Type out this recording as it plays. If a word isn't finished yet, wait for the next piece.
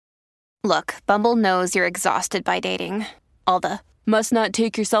Look, Bumble knows you're exhausted by dating. All the must not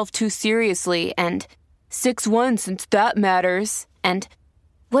take yourself too seriously and 6'1" since that matters. And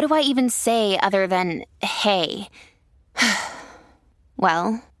what do I even say other than hey?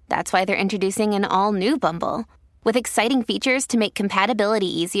 Well, that's why they're introducing an all-new Bumble with exciting features to make compatibility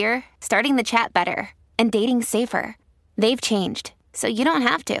easier, starting the chat better, and dating safer. They've changed, so you don't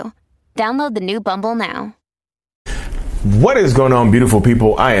have to. Download the new Bumble now. What is going on, beautiful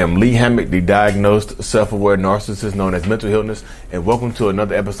people? I am Lee Hammock, the diagnosed self-aware narcissist known as mental illness, and welcome to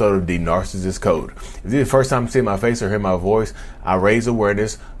another episode of the Narcissist Code. If this is the first time seeing my face or hear my voice, I raise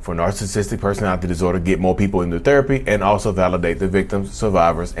awareness for narcissistic personality disorder, get more people into therapy, and also validate the victims,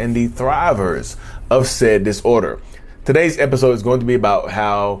 survivors, and the thrivers of said disorder. Today's episode is going to be about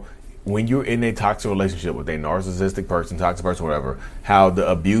how when you're in a toxic relationship with a narcissistic person, toxic person, whatever, how the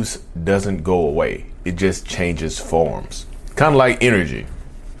abuse doesn't go away. It just changes forms. Kind of like energy.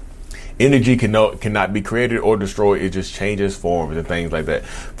 Energy cannot be created or destroyed. It just changes forms and things like that.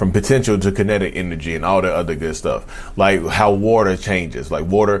 From potential to kinetic energy and all the other good stuff. Like how water changes. Like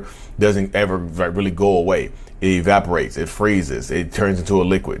water doesn't ever really go away. It evaporates. It freezes. It turns into a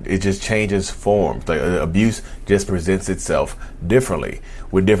liquid. It just changes forms. Like abuse just presents itself differently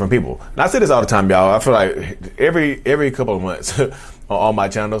with different people. And I say this all the time, y'all. I feel like every couple of months on all my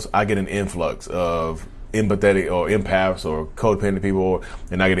channels, I get an influx of empathetic or empaths or codependent people,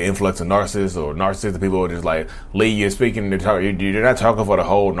 and I get an influx of narcissists or narcissistic people who are just like, Lee, you're speaking, you're not talking for the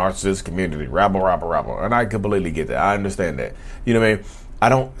whole narcissist community. Rabble. And I completely get that. I understand that. You know what I mean? I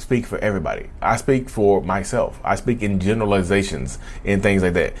don't speak for everybody. I speak for myself. I speak in generalizations and things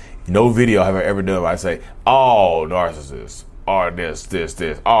like that. No video have I ever done where I say, all narcissists are this.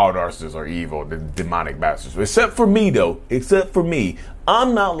 All narcissists are evil, the demonic bastards. Except for me, though. Except for me.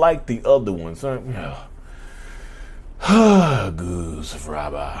 I'm not like the other ones. Goose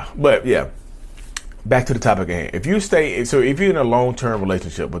rabbi. But yeah, back to the topic at hand. If you're in a long-term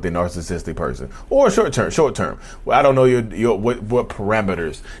relationship with a narcissistic person, or short term, well, I don't know what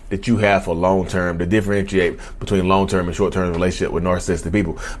parameters that you have for long-term to differentiate between long-term and short-term relationship with narcissistic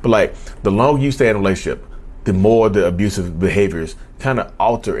people. But like the longer you stay in a relationship, the more the abusive behaviors kind of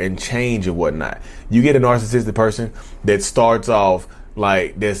alter and change and whatnot. You get a narcissistic person that starts off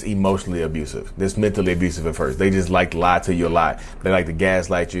like that's emotionally abusive, that's mentally abusive at first. They just like to lie to you a lot. They like to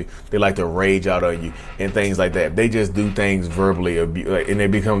gaslight you. They like to rage out on you and things like that. They just do things verbally, and they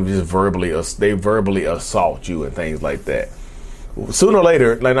become just they verbally assault you and things like that. Sooner or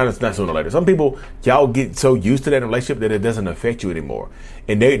later, like not sooner or later, some people, y'all get so used to that relationship that it doesn't affect you anymore.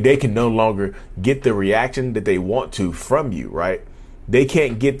 And they can no longer get the reaction that they want to from you, right? They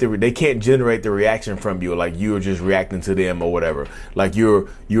can't generate the reaction from you, like you're just reacting to them or whatever, like you're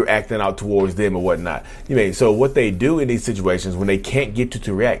acting out towards them or whatnot. So what they do in these situations when they can't get you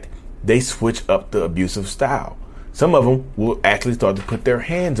to react, they switch up the abusive style. Some of them will actually start to put their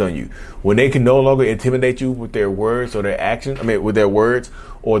hands on you when they can no longer intimidate you with their words or their actions. With their words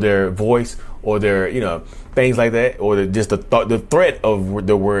or their voice or their, things like that, or just the threat of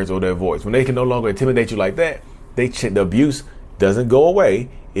their words or their voice. When they can no longer intimidate you like that, the abuse doesn't go away.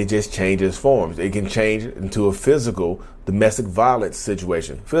 It just changes forms. It can change into a physical domestic violence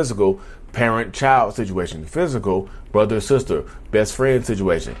situation, physical parent-child situation, physical brother-sister, best friend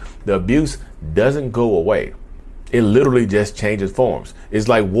situation. The abuse doesn't go away. It literally just changes forms. It's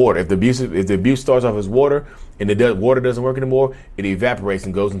like water. If the abuse starts off as water and water doesn't work anymore, it evaporates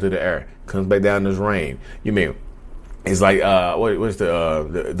and goes into the air, comes back down as rain. It's like what's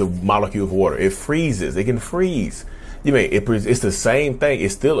the molecule of water? It freezes. It can freeze. It's the same thing.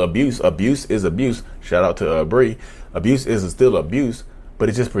 It's still abuse. Abuse is abuse. Shout out to Bree. Abuse is still abuse, but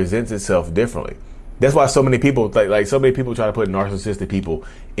it just presents itself differently. That's why so many people like so many people try to put narcissistic people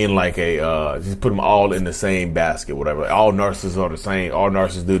in like just put them all in the same basket, whatever. Like, all narcissists are the same. All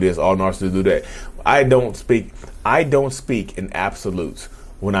narcissists do this. All narcissists do that. I don't speak in absolutes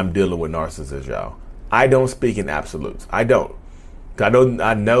when I'm dealing with narcissists, y'all. I don't speak in absolutes. I know,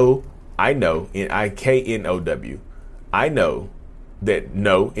 NIKNOW. I know that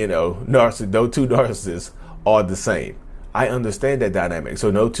no two narcissists are the same. I understand that dynamic. So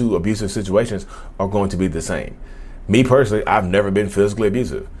no two abusive situations are going to be the same. Me personally, I've never been physically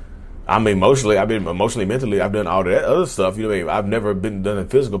abusive. I've been emotionally, mentally, I've done all that other stuff. I've never done the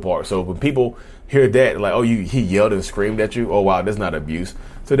physical part. So when people hear that, like, oh, he yelled and screamed at you. Oh, wow, that's not abuse.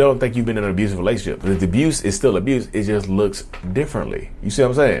 So they don't think you've been in an abusive relationship. But the abuse is still abuse. It just looks differently. You see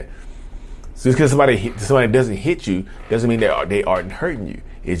what I'm saying? So just because somebody doesn't hit you doesn't mean they aren't hurting you.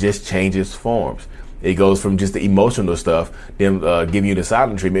 It just changes forms. It goes from just the emotional stuff, them giving you the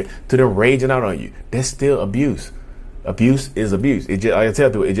silent treatment, to them raging out on you. That's still abuse. Abuse is abuse. It just, like I tell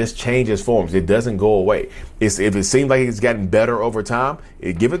people, it just changes forms. It doesn't go away. If it seems like it's gotten better over time,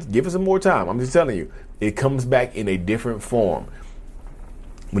 give it some more time. I'm just telling you, it comes back in a different form.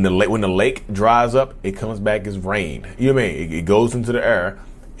 When the lake dries up, it comes back as rain. You know what I mean? It goes into the air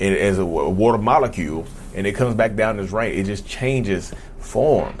and as a water molecule, and it comes back down as rain. It just changes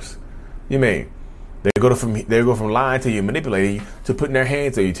forms. You know what I mean? They go from lying to you, manipulating you, to putting their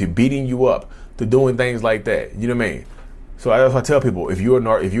hands on you, to beating you up, to doing things like that. You know what I mean? So I tell people, if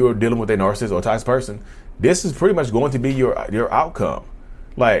you're dealing with a narcissist or toxic person, this is pretty much going to be your outcome.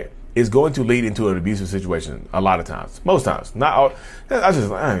 Like, it's going to lead into an abusive situation a lot of times. Most times, not all.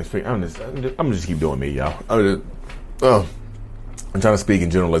 I'm just keep doing me, y'all. I'm trying to speak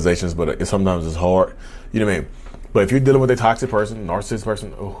in generalizations, but sometimes it's hard. You know what I mean? But if you're dealing with a toxic person, narcissist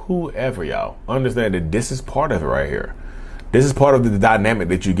person, or whoever, y'all, understand that this is part of it right here. This is part of the dynamic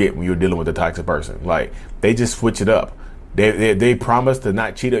that you get when you're dealing with a toxic person. Like, they just switch it up. They promise to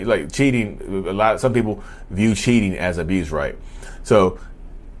not cheat. Like, cheating, some people view cheating as abuse, right? So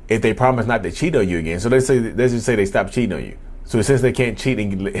if they promise not to cheat on you again, so let's just say they stop cheating on you. So since they can't cheat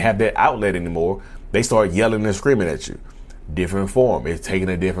and have that outlet anymore, they start yelling and screaming at you. Different form. It's taking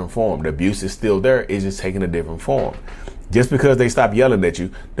a different form. The abuse is still there. It's just taking a different form. Just because they stop yelling at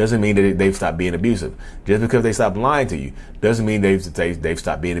you doesn't mean that they've stopped being abusive. Just because they stop lying to you doesn't mean they've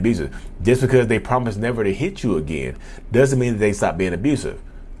stopped being abusive. Just because they promise never to hit you again doesn't mean that they stop being abusive.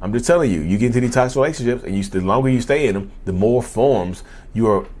 I'm just telling you, you get into these toxic relationships, and the longer you stay in them, the more forms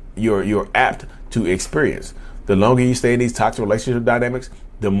you're apt to experience. The longer you stay in these toxic relationship dynamics,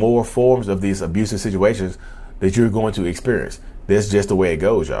 the more forms of these abusive situations that you're going to experience. That's just the way it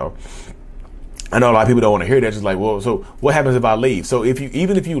goes, y'all. I know a lot of people don't want to hear that. Just like, well, so what happens if I leave? So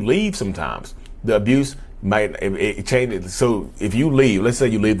even if you leave, sometimes the abuse might change. So if you leave, let's say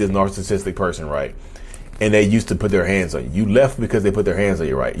you leave this narcissistic person, right? And they used to put their hands on you. You left because they put their hands on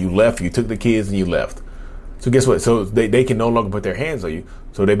you, right? You left, you took the kids and you left. So guess what? So they can no longer put their hands on you.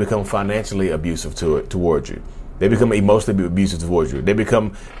 So they become financially abusive towards you. They become emotionally abusive towards you. They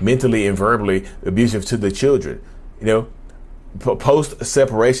become mentally and verbally abusive to the children. You know,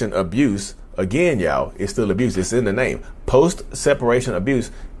 post-separation abuse, again, y'all, it's still abuse. It's in the name. Post-separation abuse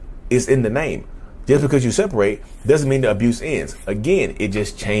is in the name. Just because you separate doesn't mean the abuse ends. Again, it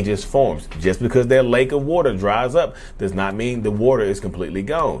just changes forms. Just because their lake of water dries up does not mean the water is completely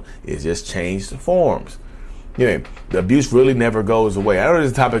gone. It's just changed forms. You know, the abuse really never goes away. I know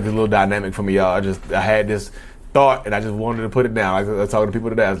this topic is a little dynamic for me, y'all. I had this thought and I just wanted to put it down. I was talking to people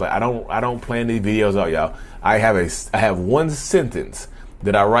today. I was like, I don't plan these videos out, y'all. I have one sentence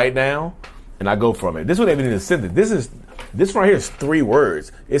that I write down and I go from it. This wasn't even a sentence. This right here is 3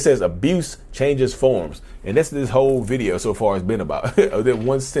 words. It says abuse changes forms. And that's this whole video so far has been about. That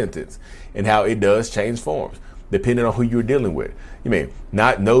one sentence and how it does change forms depending on who you're dealing with. You mean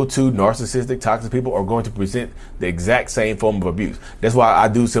no two narcissistic, toxic people are going to present the exact same form of abuse. That's why I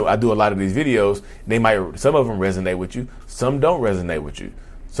do a lot of these videos. Some of them resonate with you, some don't resonate with you.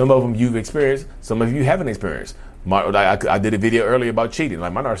 Some of them you've experienced, some of you haven't experienced. I did a video earlier about cheating.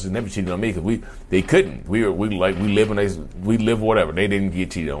 Like, my narcissist never cheated on me because they couldn't. We live whatever. They didn't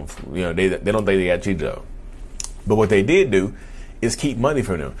get cheated on. You know, they don't think they got cheated on. But what they did do is keep money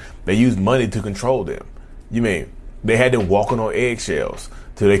from them. They used money to control them. You mean they had them walking on eggshells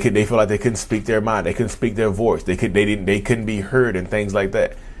till they feel like they couldn't speak their mind, they couldn't speak their voice, they couldn't be heard and things like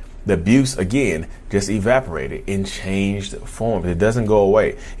that. The abuse again just evaporated and changed forms. It doesn't go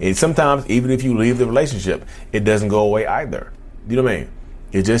away. And sometimes even if you leave the relationship, it doesn't go away either. You know what I mean?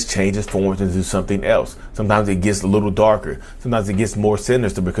 It just changes forms into something else. Sometimes it gets a little darker. Sometimes it gets more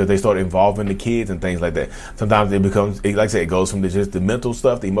sinister because they start involving the kids and things like that. Sometimes it becomes, like I said, it goes from just the mental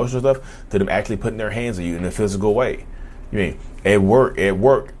stuff, the emotional stuff, to them actually putting their hands on you in a physical way. You mean at work, just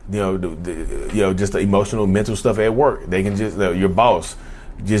the emotional, mental stuff at work. They can just, your boss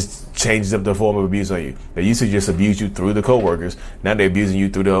just changes up the form of abuse on you. They used to just abuse you through the coworkers. Now they're abusing you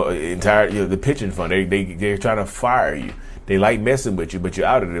through the entire, the pension fund. They're trying to fire you. They like messing with you, but you're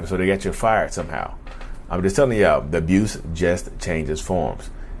out of them, so they got you fired somehow. I'm just telling y'all, the abuse just changes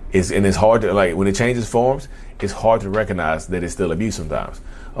forms. It's hard to, like, when it changes forms, it's hard to recognize that it's still abuse sometimes.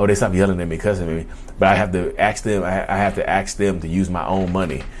 Oh, they stop yelling at me, cussing at me, but I have to ask them to use my own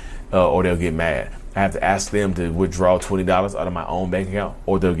money, or they'll get mad. I have to ask them to withdraw $20 out of my own bank account,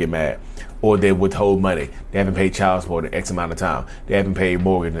 or they'll get mad. Or they withhold money. They haven't paid child support in X amount of time. They haven't paid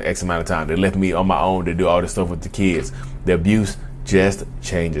mortgage in X amount of time. They left me on my own to do all this stuff with the kids. The abuse just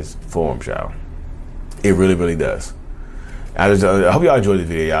changes forms, y'all. It really, really does. I hope y'all enjoyed the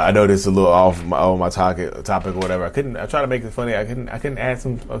video, y'all. I know this is a little off my topic or whatever. I tried to make it funny. I couldn't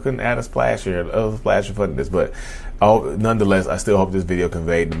add a splash here, a splash of funniness, but nonetheless, I still hope this video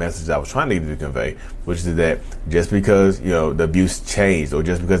conveyed the message I was trying to get to convey, which is that just because the abuse changed, or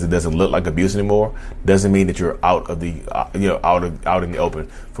just because it doesn't look like abuse anymore, doesn't mean that you're out in the open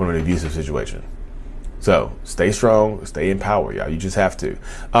from an abusive situation. So stay strong, stay empowered, y'all. You just have to.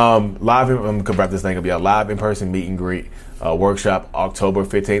 I'm gonna wrap this thing up, y'all. Live in-person meet and greet workshop, October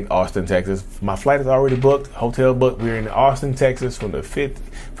 15th, Austin, Texas. My flight is already booked, hotel booked. We're in Austin, Texas from the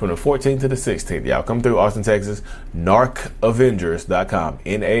 14th to the 16th. Y'all come through Austin, Texas. Narcavengers.com.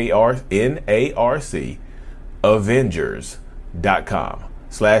 NARC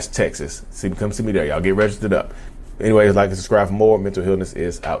Avengers.com/Texas. Come see me there, y'all. Get registered up. Anyways, like and subscribe for more. Mental Healness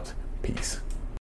is out. Peace.